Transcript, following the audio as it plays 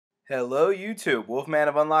Hello YouTube, Wolfman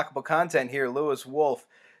of Unlockable Content here, Lewis Wolf.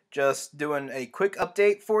 Just doing a quick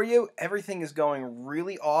update for you. Everything is going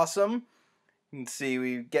really awesome. You can see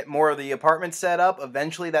we get more of the apartment set up.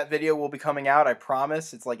 Eventually that video will be coming out, I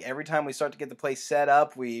promise. It's like every time we start to get the place set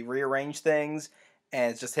up, we rearrange things, and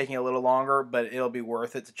it's just taking a little longer, but it'll be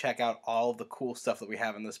worth it to check out all of the cool stuff that we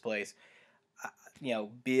have in this place.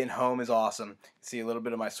 Being home is awesome. See a little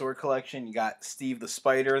bit of my sword collection. You got Steve the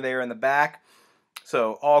Spider there in the back.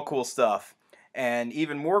 So, all cool stuff. And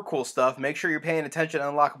even more cool stuff, make sure you're paying attention to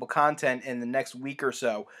Unlockable Content in the next week or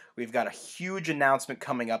so. We've got a huge announcement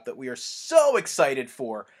coming up that we are so excited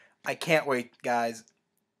for. I can't wait, guys.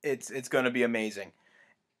 It's going to be amazing.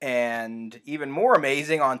 And even more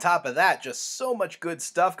amazing, on top of that, just so much good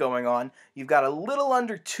stuff going on. You've got a little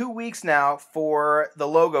under 2 weeks now for the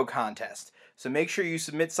logo contest. So make sure you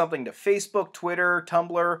submit something to Facebook, Twitter,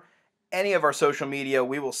 Tumblr, any of our social media.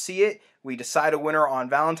 We will see it. We decide a winner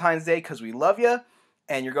on Valentine's Day because we love you,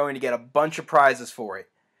 and you're going to get a bunch of prizes for it.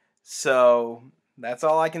 So that's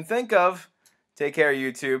all I can think of. Take care,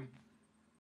 YouTube.